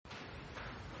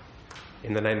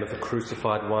In the name of the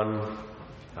crucified one,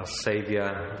 our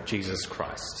Saviour, Jesus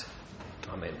Christ.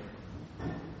 Amen.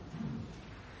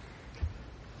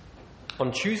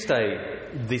 On Tuesday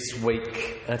this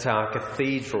week at our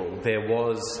cathedral, there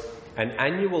was an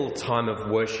annual time of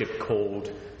worship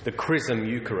called the Chrism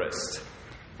Eucharist.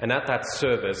 And at that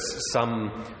service,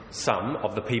 some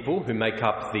of the people who make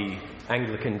up the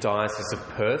Anglican Diocese of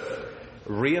Perth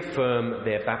reaffirm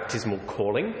their baptismal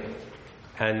calling,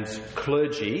 and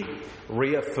clergy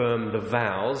reaffirm the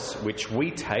vows which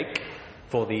we take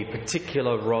for the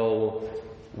particular role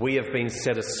we have been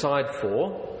set aside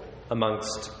for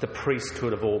amongst the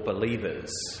priesthood of all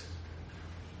believers.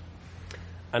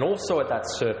 And also at that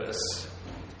service,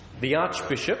 the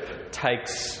Archbishop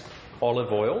takes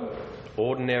olive oil,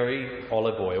 ordinary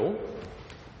olive oil,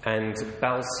 and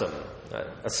balsam,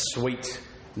 a sweet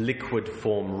liquid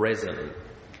form resin,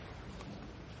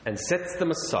 and sets them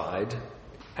aside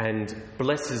and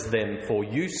blesses them for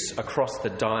use across the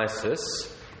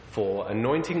diocese for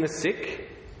anointing the sick,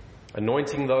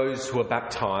 anointing those who are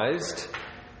baptised,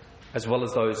 as well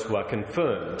as those who are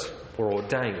confirmed or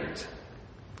ordained.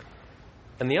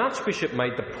 And the Archbishop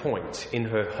made the point in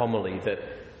her homily that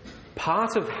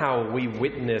part of how we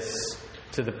witness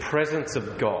to the presence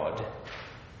of God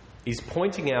is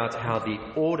pointing out how the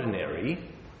ordinary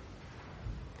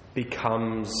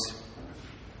becomes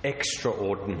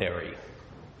extraordinary.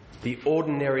 The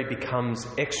ordinary becomes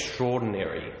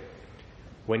extraordinary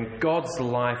when God's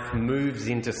life moves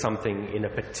into something in a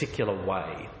particular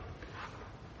way,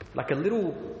 like a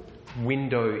little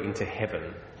window into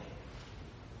heaven.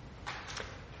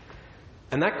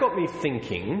 And that got me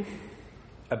thinking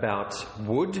about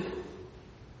wood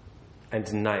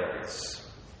and nails.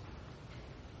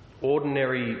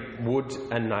 Ordinary wood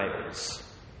and nails.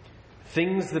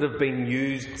 Things that have been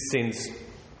used since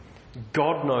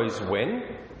God knows when,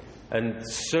 and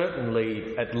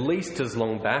certainly at least as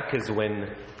long back as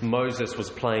when Moses was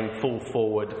playing full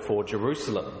forward for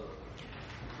Jerusalem.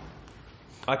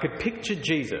 I could picture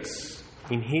Jesus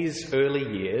in his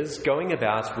early years going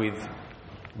about with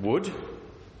wood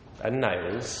and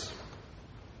nails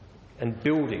and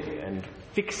building and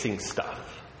fixing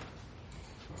stuff.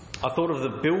 I thought of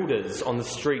the builders on the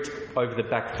street over the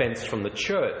back fence from the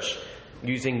church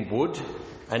using wood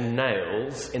and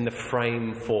nails in the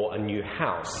frame for a new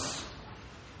house.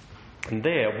 And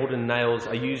there, wood and nails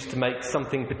are used to make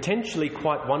something potentially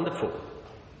quite wonderful,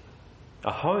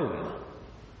 a home.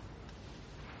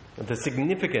 The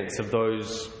significance of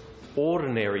those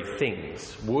ordinary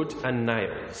things, wood and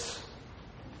nails,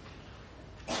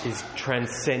 is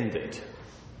transcended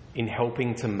in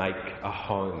helping to make a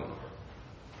home.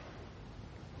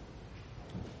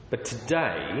 But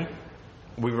today,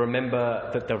 we remember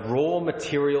that the raw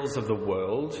materials of the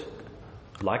world,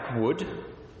 like wood,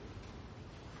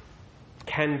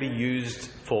 can be used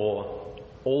for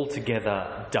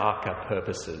altogether darker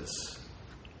purposes,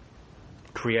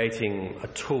 creating a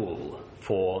tool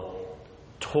for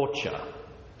torture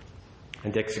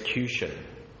and execution.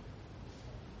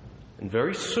 And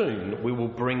very soon we will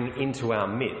bring into our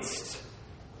midst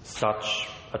such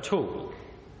a tool,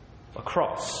 a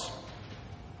cross.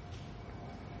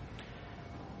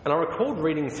 And I recalled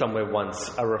reading somewhere once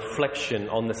a reflection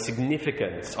on the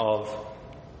significance of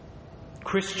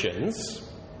Christians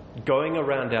going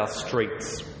around our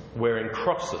streets wearing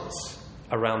crosses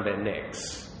around their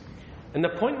necks. And the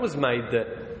point was made that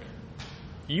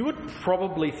you would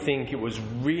probably think it was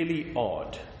really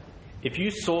odd if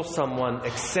you saw someone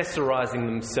accessorising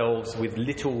themselves with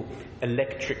little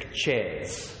electric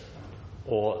chairs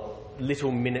or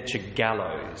little miniature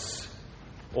gallows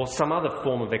or some other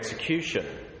form of execution.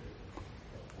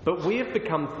 But we have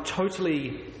become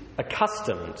totally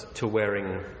accustomed to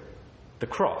wearing the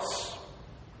cross,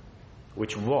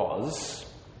 which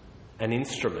was an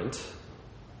instrument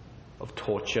of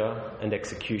torture and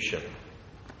execution.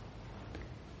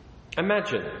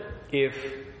 Imagine if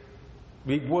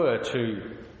we were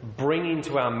to bring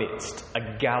into our midst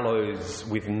a gallows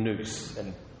with noose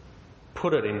and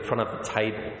put it in front of the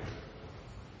table.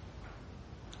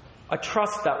 I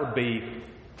trust that would be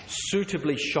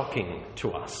suitably shocking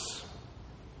to us.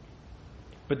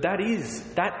 But that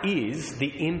is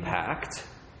the impact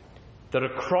that a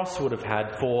cross would have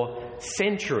had for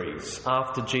centuries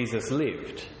after Jesus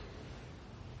lived.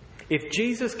 If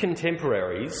Jesus'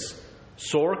 contemporaries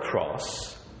saw a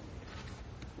cross,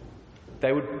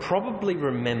 they would probably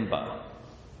remember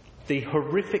the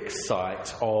horrific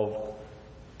sight of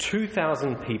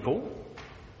 2,000 people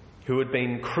who had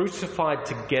been crucified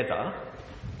together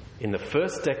in the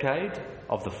first decade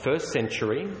of the first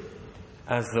century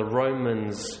as the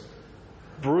Romans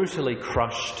brutally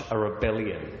crushed a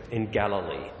rebellion in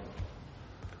Galilee.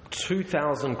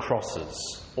 2,000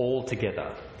 crosses all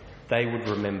together. They would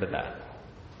remember that.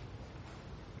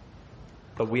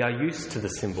 But we are used to the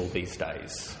symbol these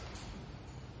days.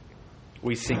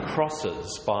 We see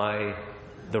crosses by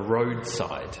the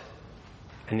roadside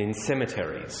and in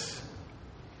cemeteries.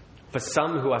 For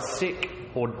some who are sick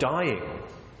or dying,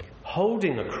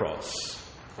 holding a cross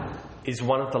is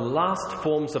one of the last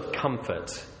forms of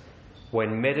comfort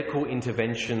when medical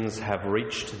interventions have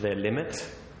reached their limit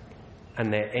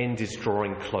and their end is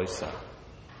drawing closer.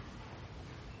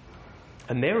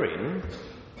 And therein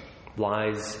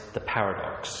lies the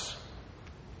paradox.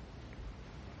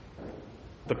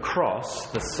 The cross,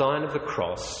 the sign of the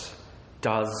cross,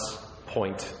 does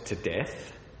point to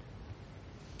death.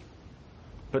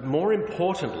 But more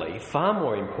importantly, far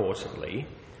more importantly,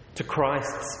 to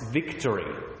Christ's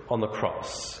victory on the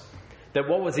cross. That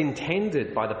what was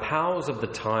intended by the powers of the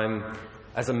time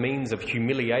as a means of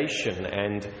humiliation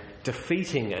and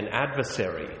defeating an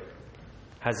adversary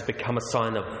has become a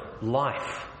sign of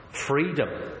life, freedom,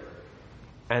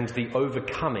 and the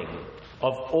overcoming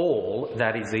of all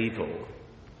that is evil.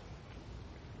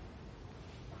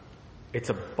 It's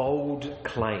a bold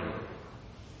claim,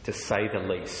 to say the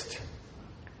least.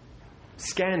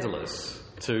 Scandalous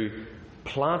to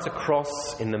plant a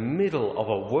cross in the middle of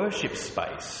a worship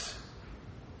space,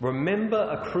 remember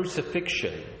a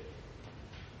crucifixion,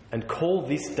 and call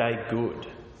this day good.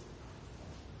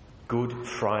 Good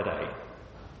Friday.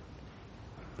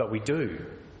 But we do,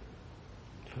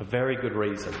 for very good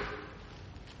reason.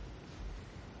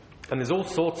 And there's all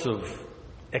sorts of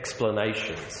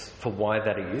explanations for why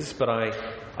that is, but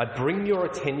I bring your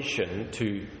attention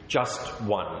to just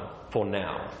one for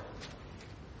now.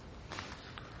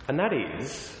 And that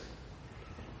is,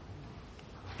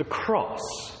 the cross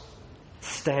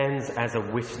stands as a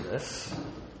witness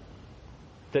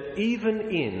that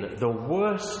even in the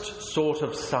worst sort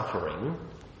of suffering,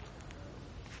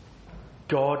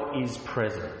 God is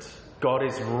present. God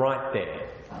is right there.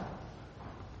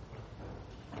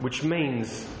 Which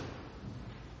means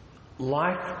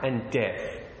life and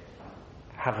death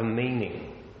have a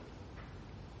meaning,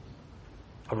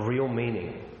 a real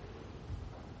meaning.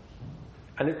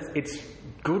 And it's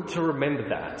good to remember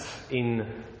that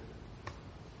in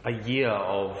a year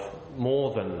of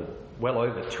more than well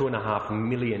over 2.5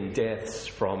 million deaths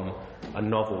from a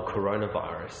novel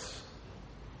coronavirus.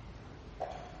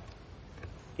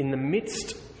 In the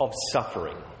midst of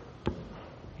suffering,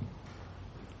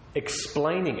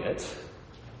 explaining it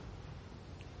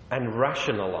and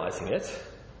rationalising it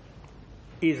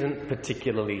isn't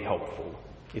particularly helpful.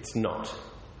 It's not.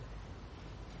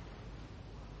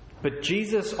 But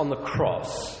Jesus on the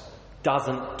cross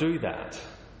doesn't do that.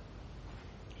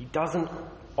 He doesn't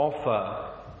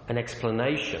offer an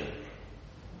explanation,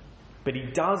 but he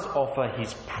does offer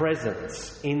his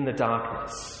presence in the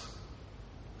darkness.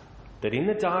 That in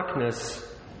the darkness,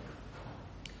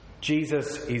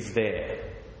 Jesus is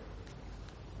there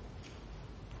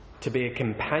to be a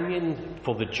companion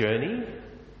for the journey,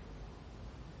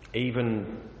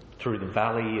 even through the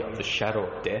valley of the shadow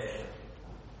of death,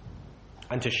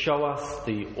 and to show us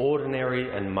the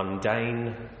ordinary and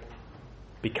mundane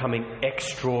becoming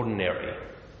extraordinary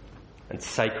and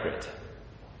sacred.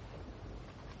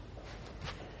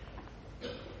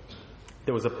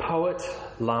 There was a poet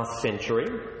last century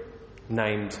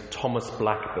named Thomas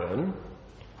Blackburn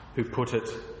who put it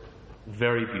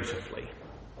very beautifully.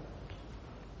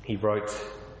 He wrote,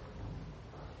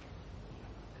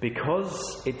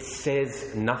 "Because it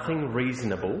says nothing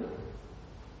reasonable,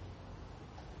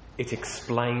 it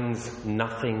explains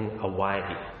nothing away.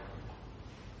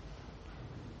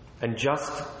 And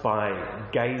just by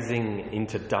gazing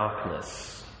into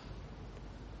darkness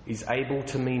is able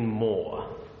to mean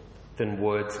more than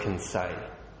words can say."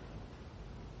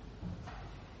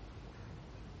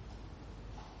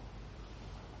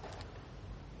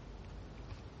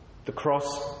 The cross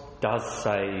does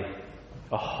say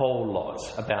a whole lot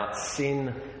about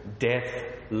sin, death,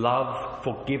 love,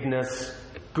 forgiveness,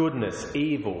 goodness,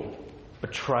 evil,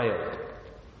 betrayal,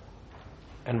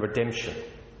 and redemption.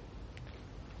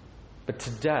 But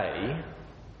today,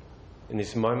 in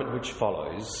this moment which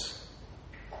follows,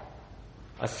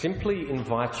 I simply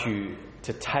invite you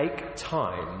to take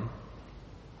time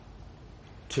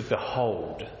to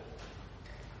behold,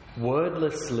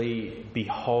 wordlessly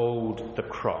behold the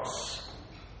cross,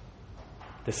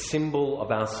 the symbol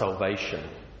of our salvation,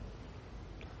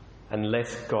 and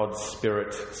let God's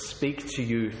Spirit speak to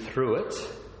you through it,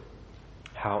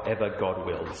 however God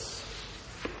wills.